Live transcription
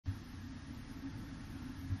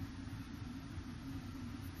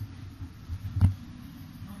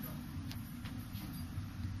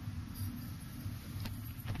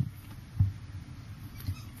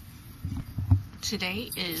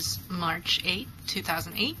Today is March 8th,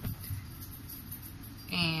 2008,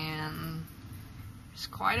 and there's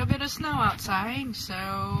quite a bit of snow outside,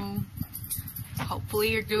 so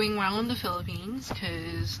hopefully you're doing well in the Philippines,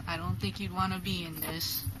 because I don't think you'd want to be in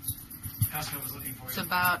this. Caska was looking for you. It's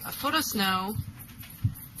about a foot of snow,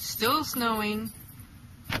 still snowing,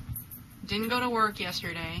 didn't go to work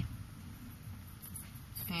yesterday,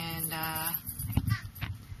 and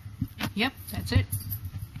yep, that's it.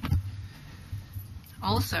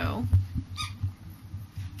 Also,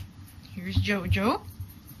 here's Jojo.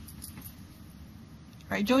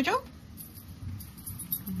 Right, Jojo?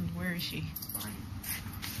 Where is she?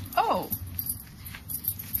 Oh!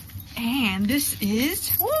 And this is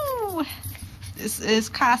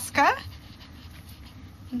Caska,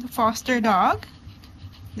 the foster dog.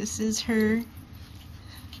 This is her,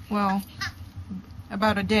 well,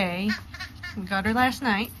 about a day. We got her last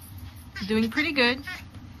night. Doing pretty good.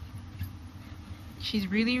 She's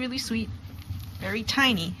really, really sweet. Very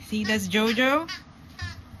tiny. See, that's Jojo.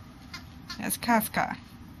 That's Caska.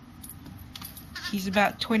 He's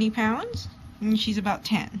about 20 pounds, and she's about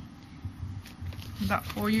 10. About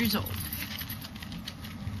 4 years old.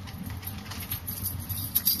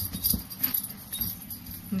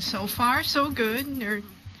 And so far, so good. They're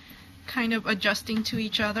kind of adjusting to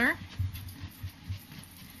each other.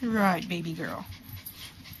 Right, baby girl.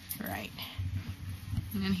 Right.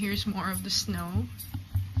 And then here's more of the snow.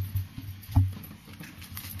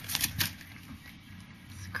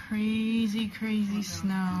 It's crazy, crazy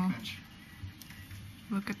snow.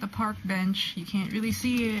 Look at the park bench. You can't really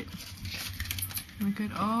see it. Look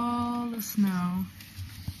at all the snow.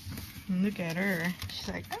 And look at her. She's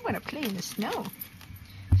like, I want to play in the snow.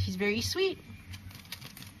 She's very sweet.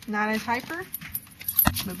 Not as hyper,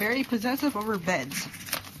 but very possessive over beds.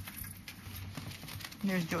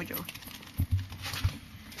 And there's Jojo.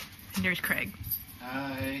 And there's Craig.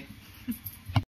 Hi.